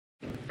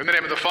In the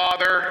name of the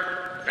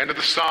Father, and of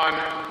the Son,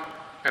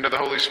 and of the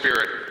Holy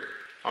Spirit.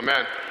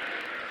 Amen.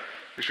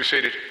 Please be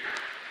seated.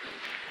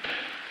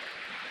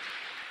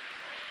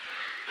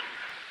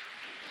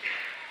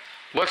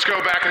 Let's go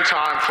back in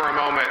time for a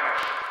moment.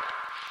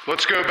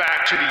 Let's go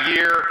back to the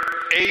year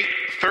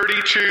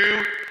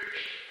 832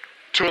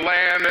 to a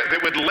land that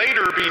would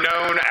later be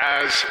known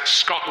as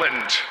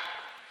Scotland.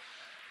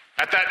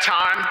 At that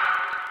time,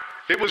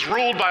 it was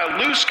ruled by a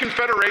loose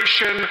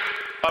confederation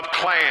of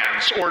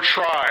clans or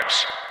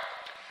tribes.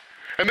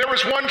 And there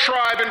was one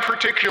tribe in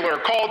particular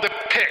called the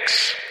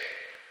Picts.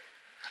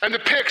 And the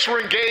Picts were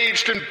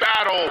engaged in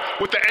battle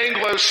with the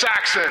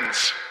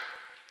Anglo-Saxons.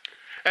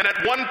 And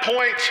at one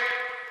point,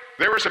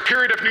 there was a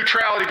period of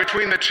neutrality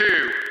between the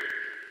two.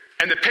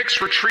 And the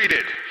Picts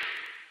retreated.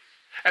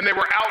 And they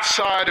were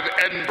outside of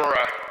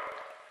Edinburgh.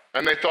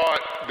 And they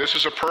thought, this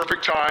is a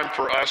perfect time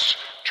for us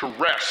to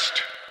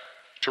rest,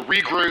 to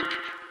regroup,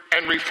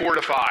 and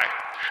refortify.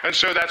 And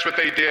so that's what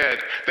they did.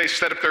 They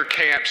set up their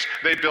camps,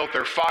 they built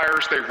their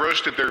fires, they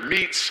roasted their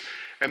meats,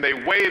 and they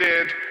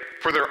waited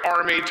for their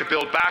army to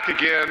build back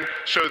again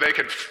so they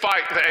could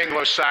fight the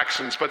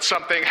Anglo-Saxons. But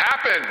something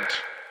happened.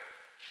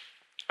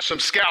 Some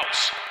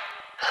scouts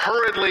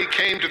hurriedly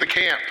came to the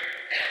camp.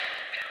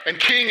 And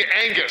King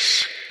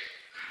Angus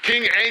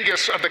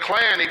of the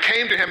clan, he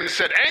came to him and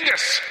said,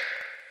 Angus,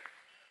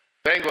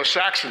 the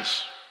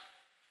Anglo-Saxons,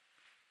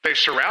 they're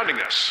surrounding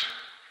us.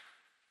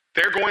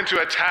 They're going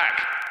to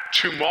attack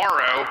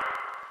tomorrow,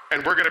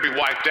 and we're going to be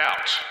wiped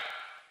out.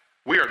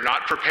 We are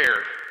not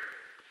prepared.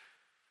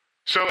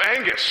 So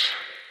Angus,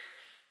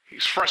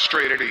 he's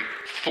frustrated. He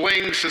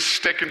flings his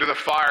stick into the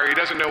fire. He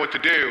doesn't know what to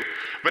do,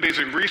 but he's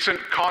a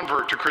recent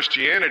convert to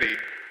Christianity.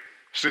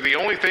 So the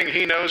only thing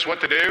he knows what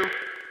to do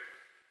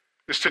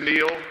is to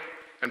kneel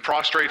and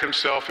prostrate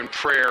himself in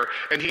prayer,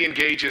 and he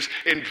engages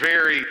in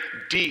very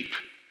deep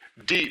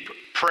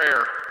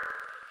prayer.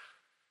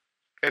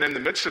 And in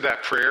the midst of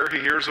that prayer, he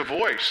hears a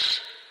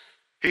voice.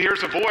 He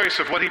hears a voice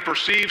of what he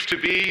perceives to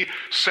be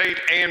Saint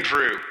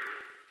Andrew,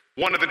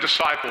 one of the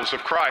disciples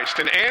of Christ.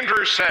 And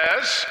Andrew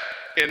says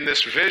in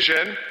this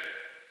vision,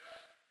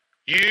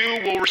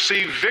 you will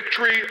receive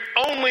victory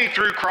only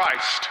through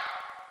Christ.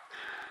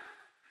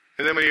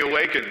 And then when he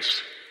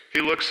awakens,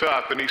 he looks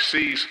up and he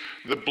sees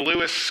the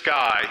bluest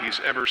sky he's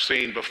ever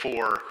seen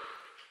before.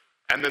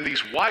 And then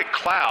these white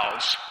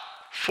clouds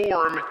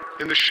form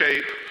in the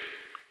shape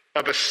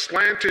of a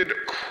slanted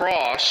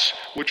cross,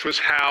 which was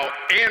how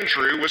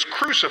Andrew was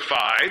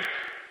crucified,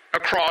 a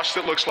cross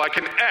that looks like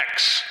an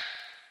X.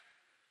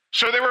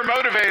 So they were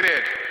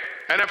motivated.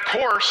 And of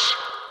course,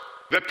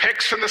 the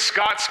Picts and the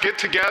Scots get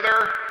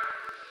together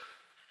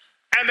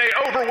and they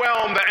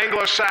overwhelm the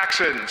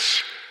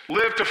Anglo-Saxons,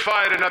 live to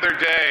fight another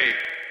day.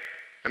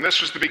 And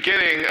this was the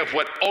beginning of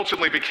what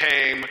ultimately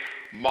became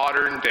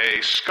modern-day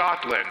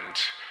Scotland.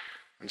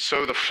 And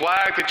so the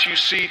flag that you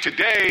see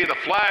today, the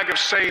flag of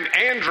St.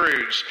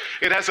 Andrews,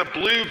 it has a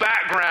blue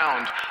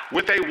background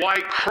with a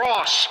white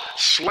cross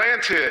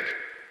slanted.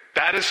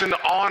 That is in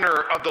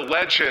honor of the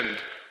legend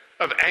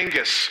of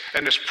Angus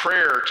and his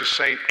prayer to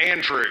St.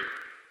 Andrew.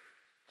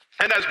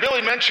 And as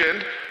Billy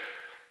mentioned,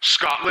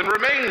 Scotland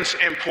remains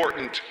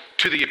important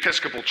to the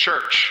Episcopal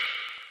Church.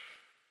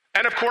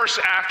 And of course,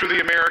 after the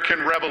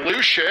American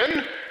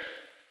Revolution,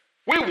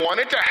 we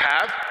wanted to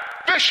have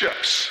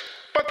bishops,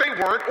 but they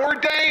weren't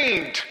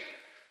ordained.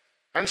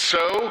 And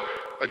so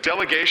a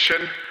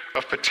delegation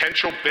of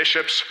potential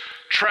bishops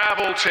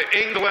traveled to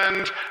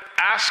England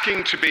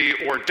asking to be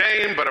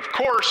ordained, but of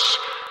course,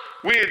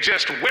 we had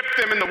just whipped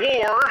them in the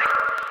war.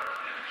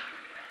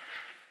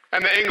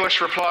 And the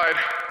English replied,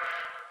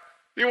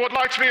 you would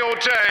like to be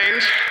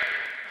ordained?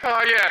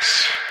 Ah,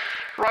 yes,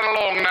 right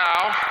along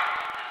now.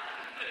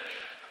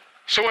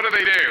 So what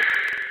do?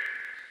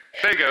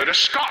 They go to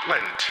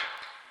Scotland,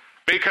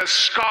 because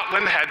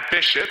Scotland had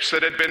bishops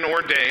that had been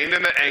ordained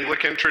in the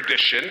Anglican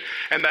tradition,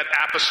 and that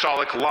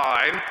apostolic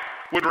line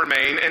would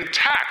remain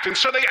intact. And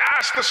so they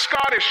asked the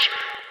Scottish,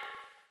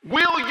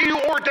 will you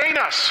ordain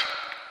us?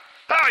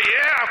 Oh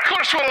yeah, of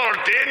course we'll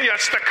ordain you.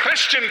 It's the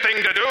Christian thing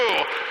to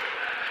do.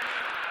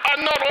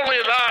 And not only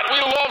that, we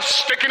love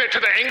sticking it to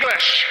the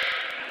English.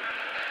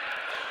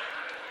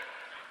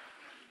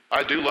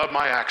 I do love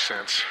my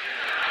accents.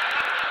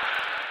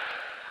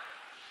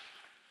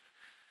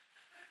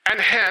 And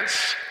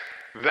hence,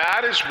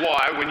 that is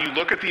why when you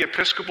look at the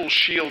Episcopal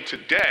shield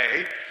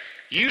today,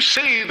 you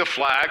see the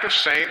flag of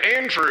St.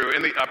 Andrew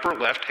in the upper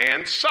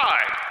left-hand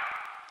side.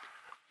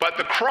 But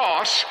the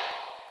cross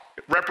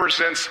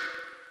represents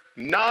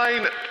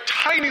 9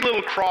 tiny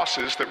little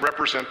crosses that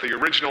represent the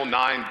original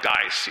 9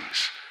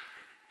 dioceses.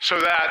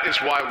 So that is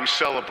why we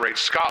celebrate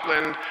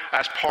Scotland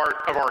as part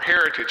of our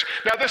heritage.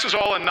 Now, this is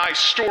all a nice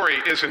story,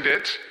 isn't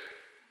it?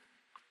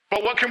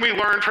 But what can we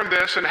learn from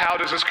this, and how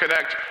does this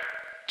connect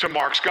to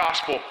Mark's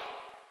gospel?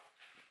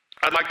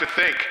 I'd like to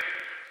think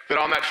that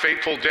on that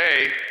fateful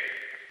day,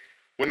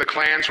 when the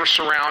clans were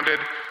surrounded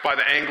by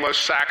the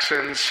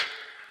Anglo-Saxons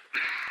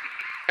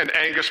and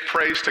Angus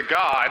prays to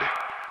God,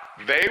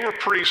 they were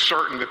pretty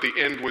certain that the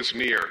end was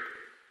near,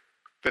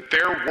 that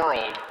their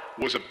world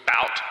was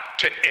about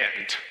to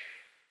end.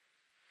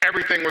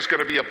 Everything was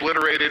going to be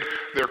obliterated,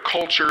 their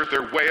culture,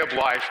 their way of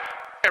life,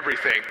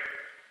 everything.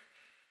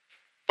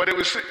 But it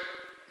was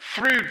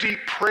through deep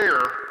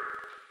prayer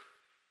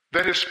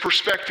that his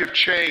perspective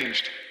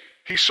changed.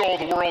 He saw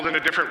the world in a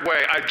different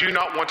way. I do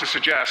not want to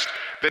suggest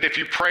that if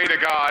you pray to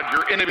God,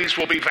 your enemies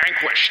will be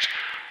vanquished.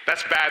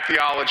 That's bad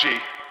theology.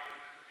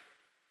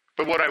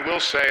 But what I will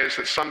say is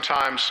that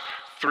sometimes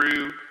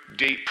through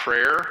deep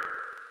prayer,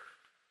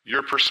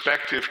 your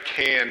perspective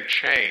can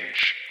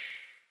change.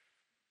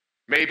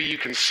 Maybe you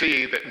can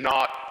see that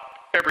not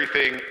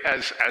everything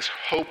as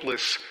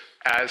hopeless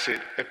as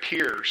it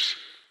appears.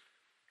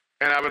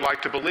 And I would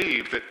like to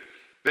believe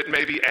that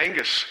maybe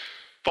Angus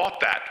thought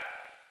that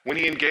when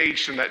he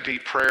engaged in that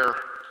deep prayer.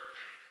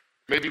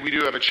 Maybe we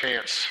do have a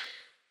chance.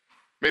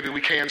 Maybe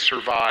we can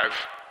survive.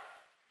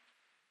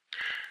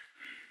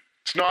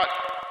 It's not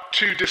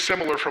too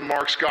dissimilar from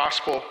Mark's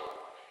gospel.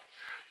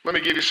 Let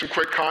me give you some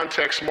quick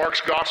context.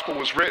 Mark's gospel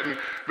was written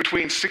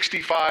between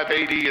 65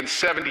 AD and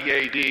 70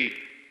 AD.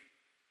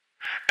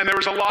 And there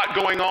was a lot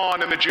going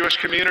on in the Jewish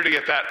community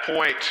at that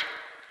point.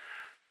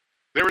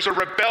 There was a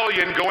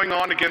rebellion going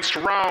on against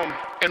Rome,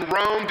 and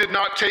Rome did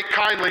not take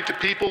kindly to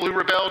people who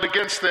rebelled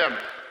against them.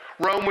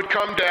 Rome would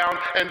come down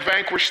and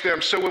vanquish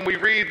them. So when we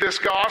read this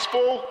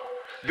gospel,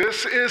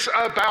 this is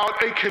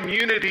about a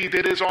community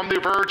that is on the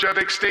verge of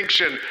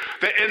extinction.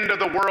 The end of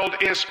the world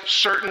is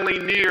certainly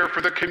near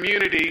for the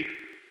community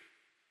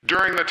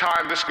during the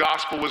time this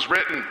gospel was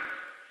written.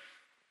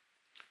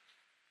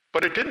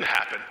 But it didn't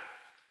happen.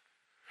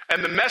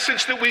 And the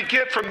message that we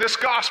get from this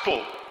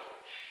gospel: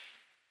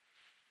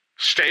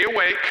 stay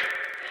awake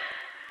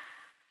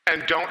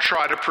and don't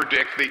try to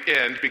predict the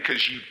end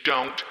because you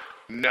don't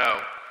know.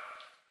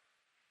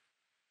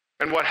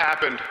 And what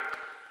happened?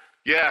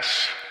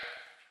 Yes,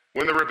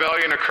 when the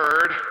rebellion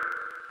occurred,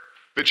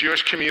 the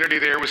Jewish community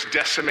there was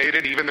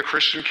decimated. Even the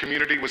Christian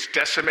community was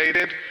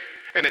decimated,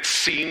 and it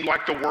seemed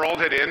like the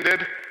world had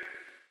ended,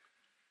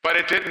 but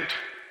it didn't.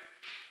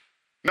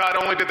 Not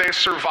only did they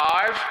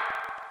survive,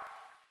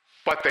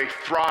 but they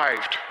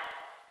thrived.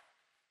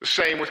 The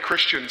same with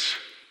Christians.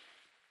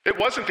 It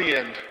wasn't the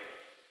end.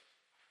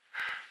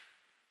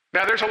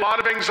 Now, there's a lot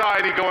of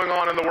anxiety going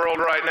on in the world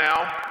right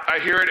now. I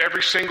hear it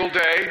every single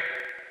day.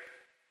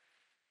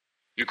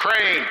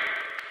 Ukraine,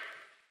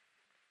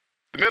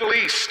 the Middle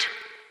East,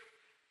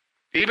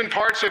 even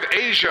parts of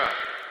Asia.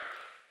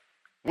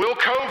 Will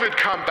COVID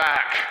come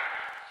back?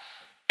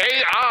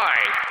 AI.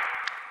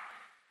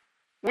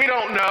 We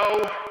don't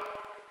know,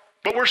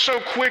 but we're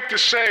so quick to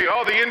say,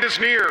 oh, the end is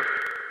near.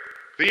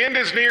 The end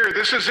is near.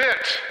 This is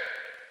it.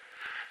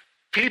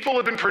 People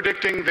have been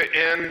predicting the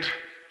end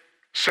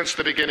since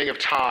the beginning of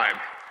time,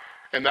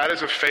 and that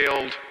is a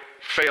failed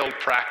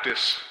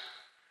practice.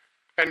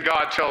 And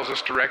God tells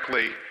us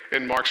directly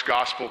in Mark's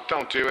gospel,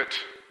 don't do it.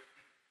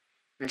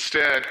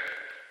 Instead,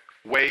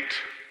 wait.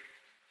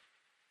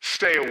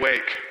 Stay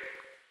awake.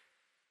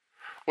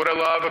 What I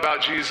love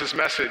about Jesus'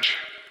 message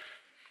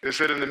is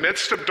that in the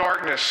midst of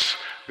darkness,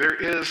 there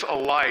is a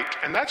light.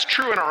 And that's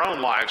true in our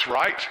own lives,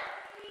 right?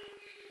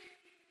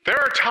 There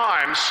are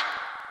times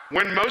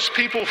when most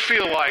people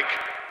feel like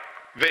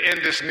the end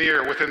is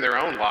near within their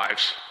own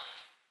lives.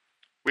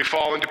 We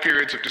fall into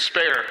periods of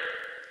despair.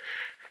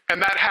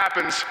 And that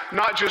happens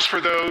not just for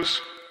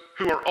those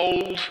who are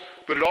old,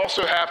 but it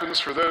also happens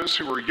for those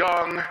who are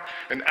young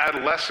and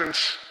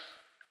adolescents.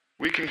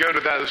 We can go to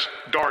those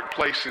dark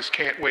places,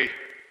 can't we?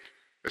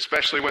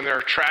 Especially when there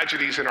are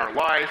tragedies in our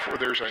life or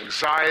there's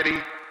anxiety.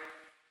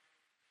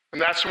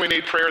 And that's when we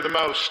need prayer the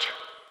most.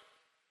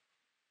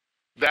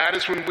 That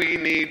is when we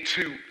need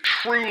to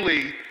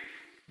truly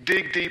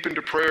dig deep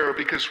into prayer,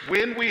 because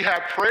when we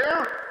have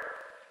prayer,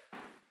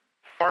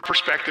 our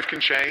perspective can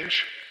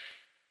change.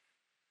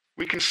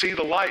 We can see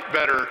the light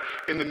better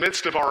in the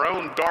midst of our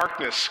own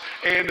darkness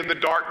and in the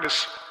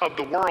darkness of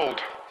the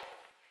world.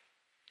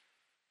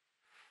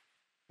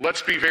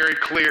 Let's be very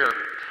clear.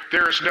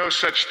 There is no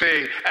such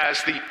thing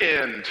as the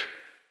end.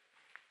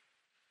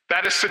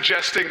 That is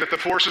suggesting that the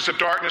forces of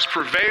darkness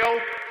prevail,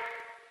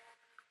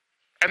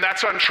 and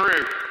that's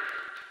untrue.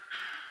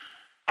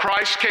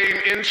 Christ came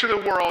into the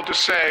world to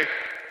say,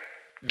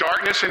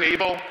 darkness and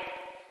evil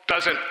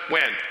doesn't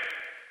win.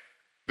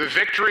 The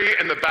victory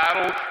and the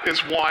battle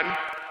is won,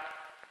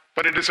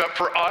 but it is up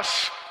for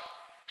us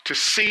to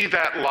see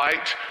that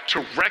light,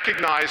 to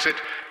recognize it,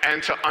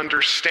 and to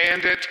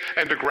understand it,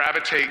 and to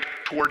gravitate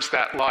towards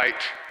that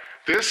light.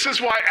 This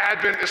is why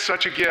Advent is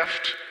such a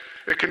gift.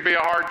 It can be a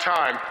hard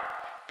time.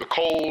 The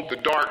cold, the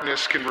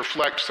darkness can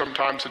reflect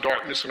sometimes the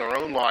darkness in our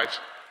own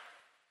lives.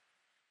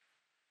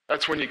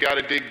 That's when you got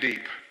to dig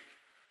deep.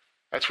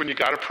 That's when you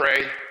got to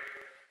pray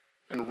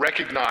and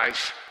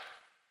recognize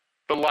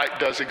the light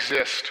does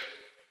exist.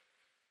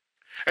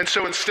 And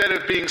so instead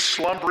of being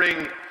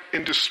slumbering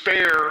in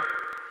despair,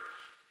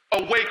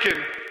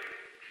 awaken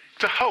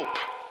to hope.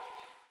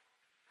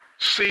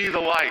 See the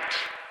light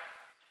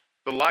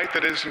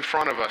that is in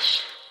front of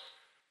us,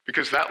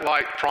 because that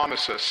light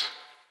promises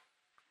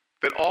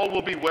that all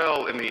will be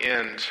well in the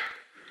end,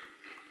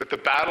 that the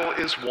battle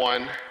is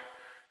won,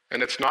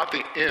 And it's not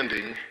the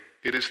ending,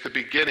 it is the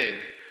beginning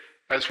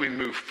as we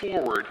move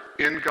forward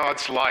in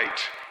God's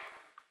light,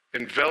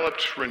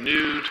 enveloped,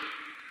 renewed,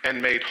 and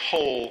made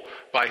whole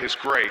by his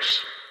grace,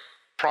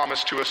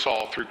 promised to us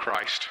all through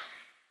Christ.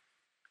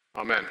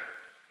 Amen.